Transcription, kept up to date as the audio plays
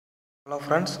Hello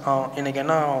friends, இன்னைக்கு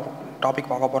என்ன topic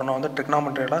பார்க்க போகிறோன்னா வந்து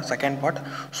ட்ரிக்னாமெட்ரியில் செகண்ட் பார்ட்.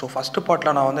 ஸோ ஃபஸ்ட்டு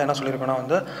பார்ட்டில் நான் வந்து என்ன சொல்லியிருப்பேன்னா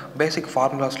வந்து பேசிக்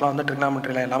ஃபார்முலாஸ்லாம் வந்து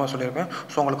ட்ரிக்னாமெட்ரியில் எல்லாமே சொல்லியிருப்பேன்.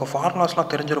 ஸோ உங்களுக்கு ஃபார்முலாஸ்லாம்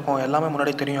தெரிஞ்சிருக்கும், எல்லாமே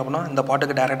முன்னாடி தெரியும் அப்படின்னா இந்த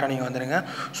பாட்டுக்கு டேரெக்டாக நீங்கள் வந்துடுங்க.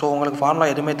 ஸோ உங்களுக்கு ஃபார்முலா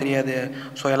எதுவுமே தெரியாது,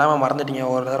 ஸோ எல்லாமே மறந்துட்டீங்க,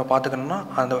 ஒரு தடவை பார்த்துக்கணுன்னா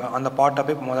அந்த பாட்டை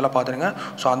போய் முதல்ல பார்த்துருங்க.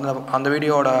 ஸோ அந்த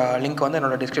வீடியோட லிங்க் வந்து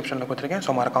என்னோட டிஸ்கிரிப்ஷனில் கொடுத்துருக்கேன்,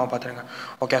 ஸோ மறக்காமல் பார்த்துருங்க.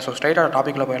 ஓகே, ஸோ ஸ்ட்ரைட்டாக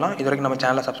டாப்பிக்கில் போயிடலாம். இது வரைக்கும் நம்ம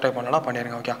சேனலை சப்ஸ்கிரைப் பண்ணலாம்,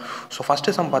 பண்ணிடுங்க. ஓகே, ஸோ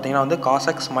ஃபஸ்ட்டு சம் பார்த்தீங்கன்னா வந்து cos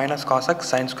x minus cos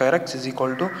x sin square x is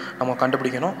equal to நம்ம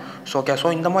கண்டுபிடிக்கணும். ஸோ ஓகே, ஸோ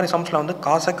இந்த மாதிரி சம்ஸில் வந்து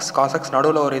cos x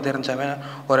நடுவில் ஒரு இது இருந்துச்சாவே,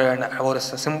 ஒரு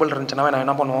சிம்பிள் இருந்துச்சுனாவே நான்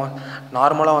என்ன பண்ணுவோம்,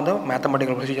 நார்மலாக வந்து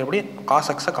மேத்தமெட்டிக்கல் ப்ரொசீஜர் படி cos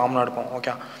x காமனாக எடுப்போம்.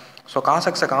 ஓகே, ஸோ cos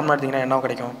x காமனாக எடுத்திங்கன்னா என்ன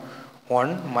கிடைக்கும்,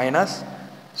 1 minus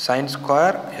sin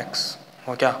square x.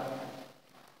 Okay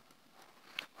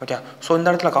okay, so இந்த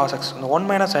இடத்துல cos x, இந்த 1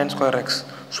 minus sin square x,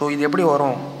 so இது எப்படி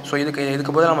வரும், ஸோ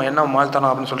இதுக்கு பதில் நம்ம என்ன மாற்றணும்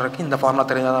அப்படின்னு சொல்கிறதுக்கு இந்த ஃபார்முலா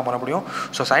தெரிஞ்சால் தான் பண்ண முடியும்.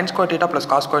 So sin square theta plus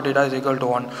cos square theta is equal to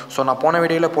 1. So நான் போன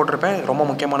வீடியோவில் போட்டிருப்பேன் ரொம்ப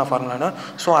முக்கியமான ஃபார்முலான்னு.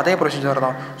 ஸோ அதே ப்ரொசீஜர்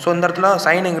தான். ஸோ இந்த இடத்துல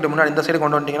சைன் இங்கிட்டு முன்னாடி இந்த சைடு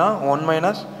கொண்டு வந்துட்டிங்கன்னா 1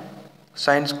 minus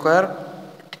sin square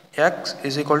x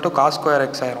is equal to cos square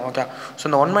x ஆயிரும். ஓகே, ஸோ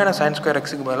இந்த 1 minus sin square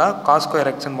x க்கு பதிலாக cos square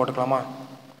xன்னு போட்டுக்கலாமா.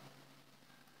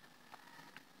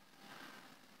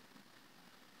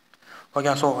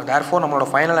 ஓகே, ஸோ தேர்ஃபோர் நம்மளோட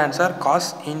final answer cos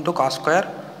into cos square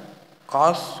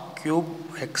cos cube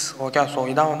x. Okay, so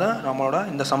இதான் வந்து நம்மளோட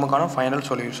இந்த சம்முக்கான final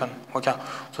solution. Okay,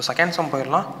 so second sum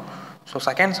போயிடலாம். ஸோ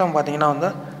செகண்ட் சம் பார்த்தீங்கன்னா வந்து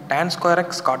tan square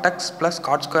x cot x plus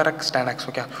cot square x tan x.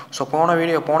 Okay, so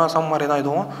போன some மாதிரி தான்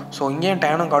இதுவும். ஸோ இங்கேயும்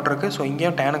டேனும் காட் இருக்குது, ஸோ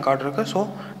இங்கேயும் டேனும் காட் இருக்குது. ஸோ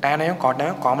டேனையும்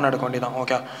காட்டையும் காமன் எடுக்க வேண்டியதான்.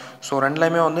 ஓகே, ஸோ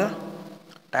ரெண்டுலேயுமே வந்து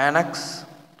tan x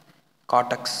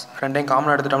cot x ரெண்டையும்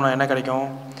காமன் எடுத்துட்டோம்னா என்ன கிடைக்கும்,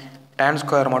 tan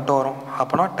ஸ்கொயர் மட்டும் வரும்.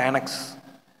 அப்போனா tan x,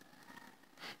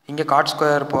 இங்கே காட்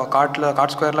ஸ்கொயர், இப்போ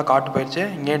காட் ஸ்கொயரில் காட்டு போயிடுச்சு,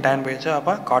 இங்கேயும் tan போயிடுச்சு,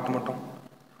 அப்போ காட் மட்டும்,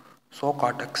 so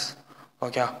God x.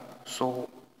 Okay,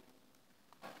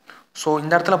 so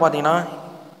இந்த இடத்துல பார்த்தீங்கன்னா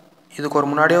இதுக்கு ஒரு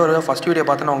முன்னாடியே ஒரு ஃபஸ்ட் வீடியோ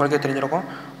பார்த்தோன்னா உங்களுக்கே தெரிஞ்சிருக்கும்,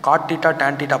 காட் டீட்டா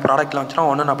டேன் டீட்டா ப்ராடக்ட்டில் வந்துச்சுன்னா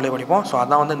ஒன்றுன்னு அப்ளை பண்ணிப்போம். ஸோ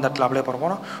அதான் வந்து இந்த இடத்துல அப்ளை பண்ண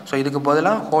போகிறோம். ஸோ இதுக்கு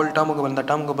பதிலாக ஹோல் டேர்முக்கு இந்த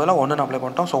டேர்முக்கு பதிலாக ஒன்றுன்னு அப்ளை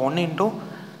பண்ணிட்டோம். So 1 into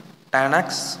tan x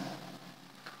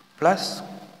plus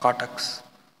God x.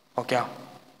 Okay,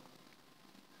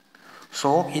 so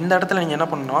இந்த இடத்துல நீங்கள் என்ன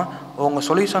பண்ணணும்னா உங்கள்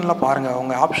சொல்யூஷனில் பாருங்கள்,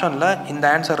 உங்கள் ஆப்ஷனில் இந்த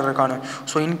ஆன்சர் இருக்கானு.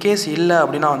 ஸோ இன்கேஸ் இல்லை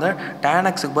அப்படின்னா வந்து tan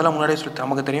xக்கு பதிலாக முன்னாடியே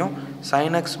நமக்கு தெரியும்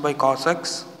sin x by cos x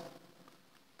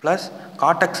plus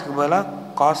cot xக்கு பதிலாக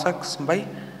cos x by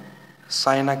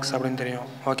sin x அப்படின்னு தெரியும்.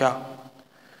 ஓகே,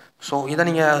 ஸோ இதை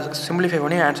நீங்கள் சிம்பிளிஃபை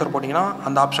பண்ணி ஆன்சர் போட்டிங்கன்னா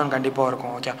அந்த ஆப்ஷன் கண்டிப்பாக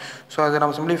இருக்கும். ஓகே, ஸோ அது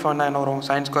நம்ம சிம்பிளிஃபை பண்ணால் என்ன வரும்,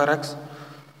 sin square x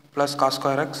plus cos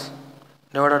square x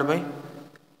divided by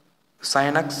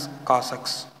sin x cos x.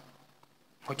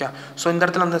 Okay, so இந்த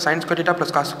இடத்துல வந்து sin square theta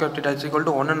plus cos square theta is equal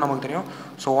to 1 நமக்கு தெரியும்.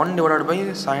 So 1 divided by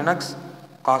sin x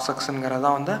cos xங்கிறது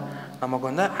தான் வந்து நமக்கு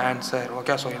வந்து answer.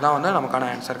 Okay, so இதான் வந்து நமக்கான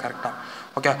ஆன்சர் கரெக்டாக.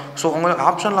 ஓகே, ஸோ உங்களுக்கு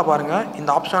ஆப்ஷனில் பாருங்கள், இந்த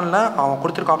ஆப்ஷனில் அவன்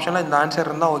கொடுத்துருக்க ஆப்ஷனில் இந்த ஆன்சர்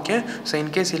இருந்தால் ஓகே. ஸோ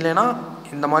இன்கேஸ் இல்லைன்னா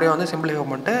இந்த மாதிரி வந்து சிம்பிளிஃபை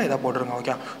பண்ணிட்டு இதை போட்டுருங்க.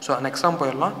 ஓகே, ஸோ நெக்ஸ்ட் சம்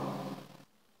போயிடலாம்.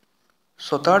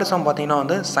 ஸோ தேர்ட் சம் பார்த்தீங்கன்னா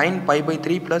வந்து sin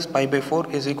π/3 plus π/4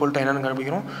 is equal to என்னென்னு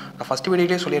கண்டுபிடிக்கணும். நான் ஃபஸ்ட்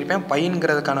வீடியோலேயே சொல்லியிருப்பேன்,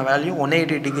 பைங்கிறதுக்கான வேல்யூ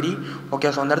 180 டிகிரி. ஓகே,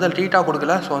 ஸோ அந்த இடத்துல டீட்டா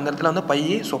கொடுக்கல, ஸோ அந்த இடத்துல வந்து பை,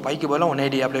 ஸோ பைக்கு பதிலாக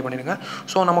 180 அப்ளை பண்ணிடுங்க.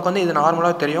 ஸோ நமக்கு வந்து இது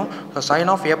நார்மலாக தெரியும், so sin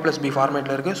of a + b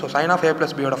ஃபார்மேட்டில் இருக்குது. So sin of a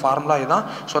 + b யோட ஃபார்முலா இதுதான்.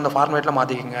 ஸோ அந்த ஃபார்மேட்டில்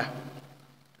மாற்றிக்கோங்க.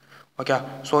 ஓகே,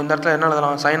 ஸோ இந்த இடத்துல என்ன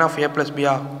எழுதலாம், sin of a + b.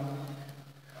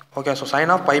 Okay, so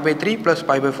sin of π/3 plus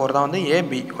π/4 தான் வந்து a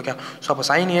b. ஓகே, ஸோ அப்போ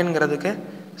sin ஏங்கிறதுக்கு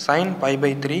sin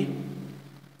π/3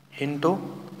 into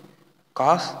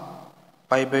cos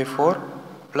π/4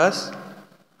 plus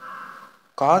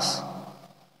cos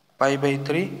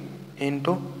π/3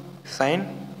 into sin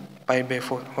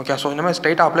π/4. Okay, so இந்த மாதிரி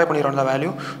ஸ்ட்ரைட்டாக அப்ளை பண்ணிடுறோம் அந்த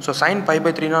வேல்யூ. ஸோ sin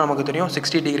π/3னா நமக்கு தெரியும்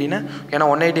 60 டிகிரின்னு, ஏன்னா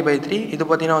 180/3. இது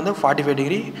பார்த்தீங்கன்னா வந்து 45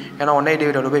 டிகிரி, ஏன்னா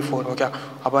 180/4. ஓகே,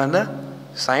 அப்போ வந்து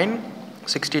sin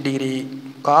 60 degree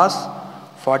cos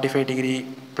 45 degree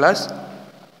plus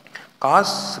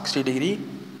cos 60 degree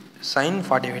sin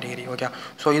 45 degree. Okay,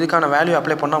 so இதுக்கான வேல்யூ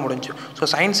அப்ளை பண்ணால் முடிஞ்சு. ஸோ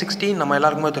sin 60 நம்ம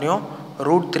எல்லாருக்குமே தெரியும்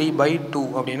 √3/2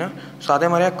 அப்படின்னு. ஸோ அதே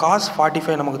மாதிரியே cos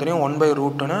 45 நமக்கு தெரியும்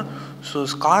 1/√2ன்னு. So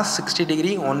cos 60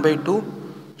 degree 1/2.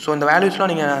 ஸோ இந்த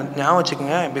வேல்யூஸ்லாம் நீங்கள் ஞாபகம்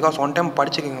வச்சுக்கோங்க, பிகாஸ் ஒன் டைம்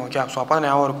படிச்சுக்கோங்க. ஓகே, ஸோ அப்போ தான்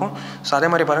ஞாபகம் இருக்கும். ஸோ அதே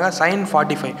மாதிரி பாருங்கள் sin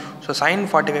 45. ஸோ sin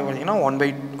 45 பார்த்தீங்கன்னா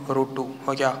 1/√2.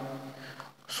 ஓகே,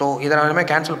 ஸோ இதை ரெண்டுமே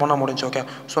கேன்சல் பண்ணால் முடிஞ்சு. ஓகே,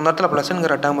 ஸோ இந்த இடத்துல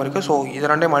ப்ளஸ்ங்கிற டேர்ம் இருக்குது. ஸோ இதை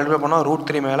ரெண்டையும் மல்டிப்ளை பண்ணால்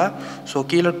 √3 மேலே, ஸோ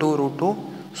கீழே 2√2.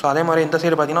 ஸோ அதே மாதிரி இந்த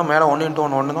சைடு பார்த்தீங்கன்னா மேலே 1 ×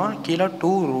 1 1 தான், கீழே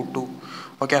 2√2.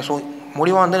 ஓகே, ஸோ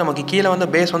முடிவாக வந்து நமக்கு கீழே வந்து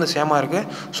பேஸ் வந்து சேமாக இருக்குது.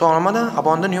 ஸோ நம்ம வந்து அப்போ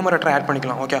வந்து நியூமரேட்டரை ஆட்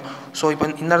பண்ணிக்கலாம். ஓகே, ஸோ இப்போ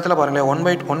இந்த இடத்துல பாருங்களேன்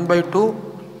 1/2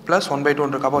 ப்ளஸ்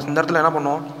 1/2 இருக்குது. அப்போ இந்த இடத்துல என்ன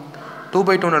பண்ணுவோம்,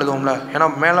 2/2 எழுதுவோம்ல, ஏன்னா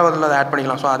மேலே உள்ளதை ஆட்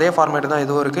பண்ணிக்கலாம். ஸோ அதே ஃபார்மேட் தான்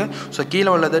இதுவும் இருக்குது. ஸோ கீழே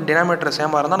உள்ளது டினாமினேட்டர்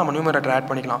சேமாக இருந்தால் நம்ம நியூமரேட்டர் ஆட்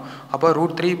பண்ணிக்கலாம். அப்போ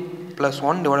 √3 +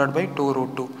 1 /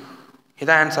 2√2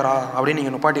 இதான் ஆன்சரா அப்படின்னு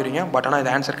நீங்கள் நுப்பாட்டிடுவீங்க. பட் ஆனால் இது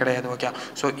ஆன்சர் கிடையாது. ஓகே,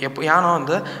 ஸோ ஏன்னா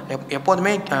வந்து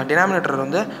எப்போதுமே டினாமினேட்டர்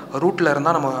வந்து ரூட்டில்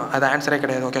இருந்தால் நம்ம அது ஆன்சரே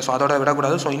கிடையாது. ஓகே, ஸோ அதோட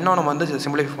விடக்கூடாது. ஸோ இன்னும் நம்ம வந்து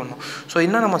சிம்பிளிஃபை பண்ணணும். ஸோ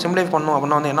இன்னும் நம்ம சிம்பிளிஃபை பண்ணணும்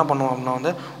அப்படின்னா வந்து என்ன பண்ணுவோம் அப்படின்னா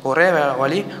வந்து ஒரே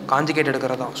வழி காஞ்சிகேட்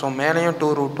எடுக்கிறது தான். ஸோ மேலேயும்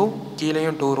 2√2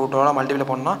 கீழேயும் 2√2 மல்டிப்ளை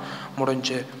பண்ணால்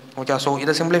முடிஞ்சு. ஓகே, ஸோ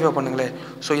இதை சிம்பிளிஃபை பண்ணுங்களே.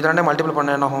 ஸோ இது ரெண்டே மல்டிப்ளை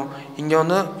பண்ண என்ன ஆகும், இங்கே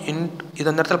வந்து இது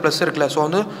அந்த இடத்துல ப்ளஸ் இருக்குல்ல. ஸோ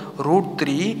வந்து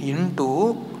 √3 ×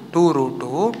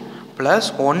 2√2 +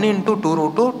 1 ×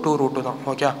 2√2 2√2 தான்.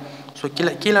 ஓகே, ஸோ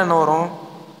கீழே என்ன வரும்,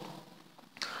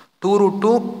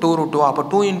 2√2 2√2. அப்போ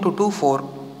 2 × 2 4.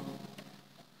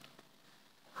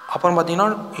 அப்புறம் பார்த்தீங்கன்னா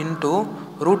 √2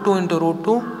 ×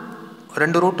 √2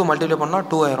 2√2 மல்டிப்ளை பண்ணால்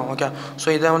 2 ஆயிரும். ஓகே, ஸோ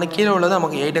இதை வந்து கீழே உள்ளது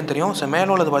நமக்கு 8ன்னு தெரியும். ஸோ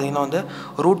மேலே உள்ளது பார்த்தீங்கன்னா வந்து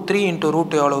 √3 ×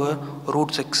 √2 எவ்வளவு,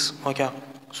 √6. ஓகே,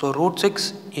 ஸோ √6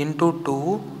 × 2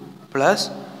 ப்ளஸ்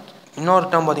இன்னொரு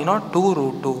டேர்ம் பார்த்தீங்கன்னா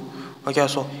 2√2. ஓகே,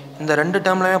 ஸோ இந்த ரெண்டு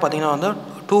டேர்ம்லையுமே பார்த்தீங்கன்னா வந்து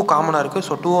 2 காமனாக இருக்குது.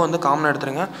 ஸோ 2 வந்து காமனாக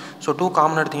எடுத்துருங்க. ஸோ 2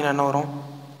 காமனாக எடுத்திங்கன்னா என்ன வரும்,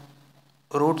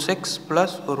 √6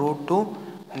 + √2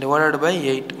 /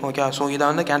 8. ஓகே, ஸோ இதை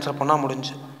வந்து கேன்சல் பண்ணால்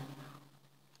முடிஞ்சு.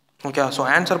 ஓகே, ஸோ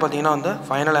ஆன்சர் பார்த்தீங்கன்னா வந்து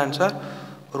ஃபைனல் ஆன்சர்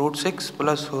 √6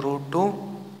 + √2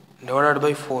 /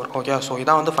 4. ஓகே, ஸோ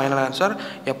இதான் வந்து ஃபைனல் ஆன்சர்.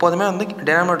 எப்போதுமே வந்து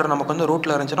டினாமினேட்டர் நமக்கு வந்து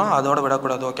ரூட்டில் இருந்துச்சுன்னா அதோட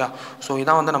விடக்கூடாது. ஓகே, ஸோ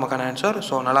இதான் வந்து நமக்கான ஆன்சர்.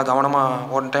 ஸோ நல்லா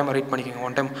கவனமாக ஒன் டைம் ரீட் பண்ணிக்கோங்க,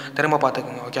 ஒன் டைம் திரும்ப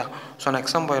பார்த்துக்குங்க. ஓகே, ஸோ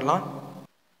நெக்ஸ்ட் சம் போயிடலாம்.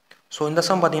 ஸோ இந்த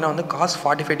சம் பார்த்தீங்கன்னா வந்து cos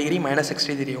 45° -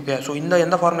 60°. ஓகே, ஸோ இந்த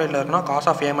எந்த ஃபார்முலேட்டில் இருக்குன்னா cos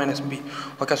of a - b.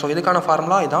 Okay, so இதுக்கான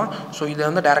ஃபார்முலா இதான். ஸோ இதை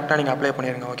வந்து டேரெக்டாக நீங்கள் அப்ளை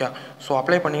பண்ணிடுங்க. ஓகே, ஸோ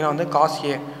அப்ளை பண்ணிங்கன்னா வந்து cos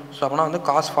a. ஸோ அப்படின்னா வந்து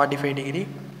cos 45°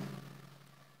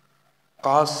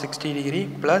 cos 60°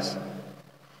 +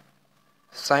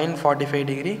 sin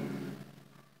 45°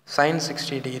 sin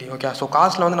 60°. Okay, so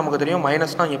காசில் வந்து நமக்கு தெரியும்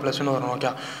மைனஸ்னால் இங்கே ப்ளஸ்ன்னு வரும். ஓகே,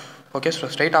 ஓகே, ஸோ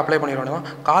ஸ்ட்ரைட்டாக அப்ளை பண்ணிட வேண்டியதான்.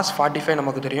 cos 45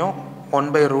 நமக்கு தெரியும்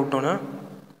 1/√1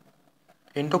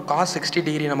 இன்ட்டு cos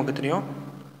 60° நமக்கு தெரியும்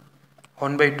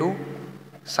 1/2.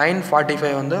 sin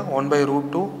 45 வந்து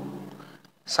 1/√2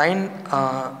 sin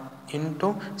இன்ட்டு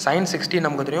sin 60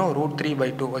 நமக்கு தெரியும்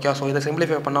 √3/2. ஓகே, ஸோ இதை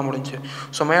சிம்பிளிஃபை பண்ணால் முடிஞ்சு.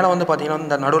 ஸோ மேலே வந்து பார்த்தீங்கன்னா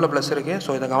இந்த நடுவில் ப்ளஸ் இருக்குது.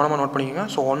 ஸோ இதை கவனமாக நோட் பண்ணிக்கோங்க.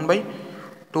 ஸோ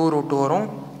 1/2√2 வரும்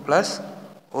ப்ளஸ்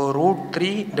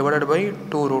 √3 /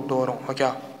 2√2 வரும். ஓகே,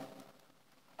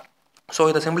 ஸோ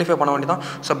இதை சிம்பிளிஃபை பண்ண வேண்டியதான்.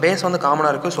 ஸோ பேஸ் வந்து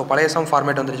காமனாக இருக்குது. ஸோ பழைய சம்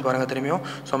ஃபார்மேட் வந்துருச்சு பாருங்கள் திரும்பியும்.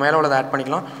 ஸோ மேலே உள்ளதை ஆட்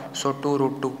பண்ணிக்கலாம். ஸோ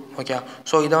 2√2. ஓகே,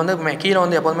 ஸோ இதை வந்து கீழே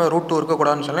வந்து எப்போதுமே √2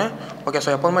 இருக்கக்கூடாதுன்னு சொன்னேன். ஓகே,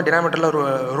 ஸோ எப்போதுமே டினாமினேட்டரில்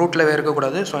ரூட்லவே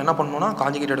இருக்கக்கூடாது. ஸோ என்ன பண்ணணும்னா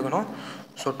காஞ்சிகேட் எடுக்கணும்.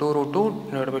 ஸோ 2√2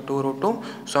 / 2√2.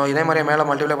 ஸோ இதே மாதிரி மேலே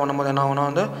மல்டிப்ளை பண்ணும்போது என்ன ஆகுனா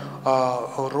வந்து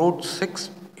 √6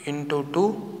 × 2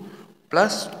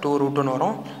 + 2√2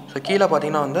 வரும். ஸோ கீழே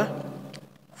பார்த்தீங்கன்னா வந்து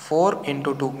 4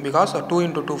 × 2 பிகாஸ் 2 ×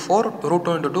 2 4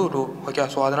 √2 × 2 2. ஓகே,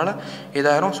 ஸோ அதனால்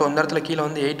இதாயிரும். ஸோ இந்த இடத்துல கீழே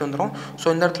வந்து 8 வந்துடும். ஸோ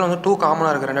இந்த இடத்துல வந்து 2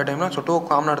 காமனாக இருக்குது ரெண்டு டைமில். ஸோ 2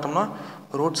 காமனாக எடுத்தோம்னா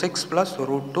 √6 +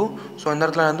 √2. ஸோ இந்த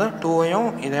இடத்துல வந்து 2வையும்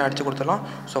இதையும் அடித்து கொடுத்துடலாம்.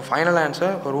 ஸோ ஃபைனல்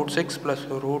ஆன்சர் √6 +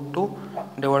 √2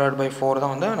 / 4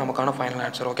 தான் வந்து நமக்கான ஃபைனல்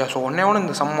ஆன்சர். ஓகே, ஸோ ஒன்றே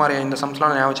இந்த சம் மாதிரி இந்த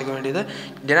சம்ஸ்லாம் ஞாபகம் வச்சுக்க வேண்டியது,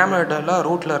 டினாமினேட்டரில்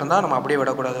ரூட்டில் இருந்தால் நம்ம அப்படியே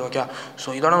விடக்கூடாது. ஓகே, ஸோ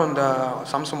இதோட இந்த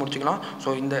சம்ஸ் முடிச்சுக்கலாம். ஸோ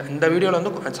இந்த வீடியோவில்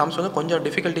வந்து சம்ஸ் வந்து கொஞ்சம்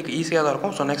டிஃபிகல்ட்டிக்கு ஈஸியாக தான்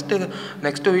இருக்கும். ஸோ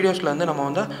நெக்ஸ்ட் வீடியோஸில் வந்து நம்ம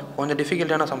வந்து கொஞ்சம்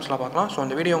டிஃபிகல்ட்டான சம்ஸ்லாம் பார்க்கலாம். ஸோ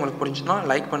இந்த வீடியோ உங்களுக்கு பிடிச்சிச்சுன்னா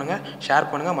லைக் பண்ணுங்கள், ஷேர்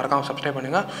பண்ணுங்கள், மறக்காமல் சப்ஸ்கிரைப்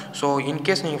பண்ணுங்கள். ஸோ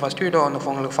இன்கேஸ் நீங்கள் ஃபஸ்ட் வீடியோ வந்து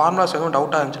உங்களுக்கு ஃபார்முலாஸ் எதுவும்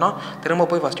டவுட்டாக இருந்துச்சுன்னா திரும்ப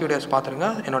போய் ஃபஸ்ட் வீடியோஸ் பார்த்துருங்க.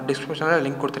 என்னோட டிஸ்கிரிப்ஷனில்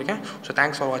லிங்க் கொடுத்துருக்கேன். ஸோ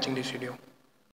தேங்க்ஸ் ஃபார் வாட்சிங் திஸ் வீடியோ.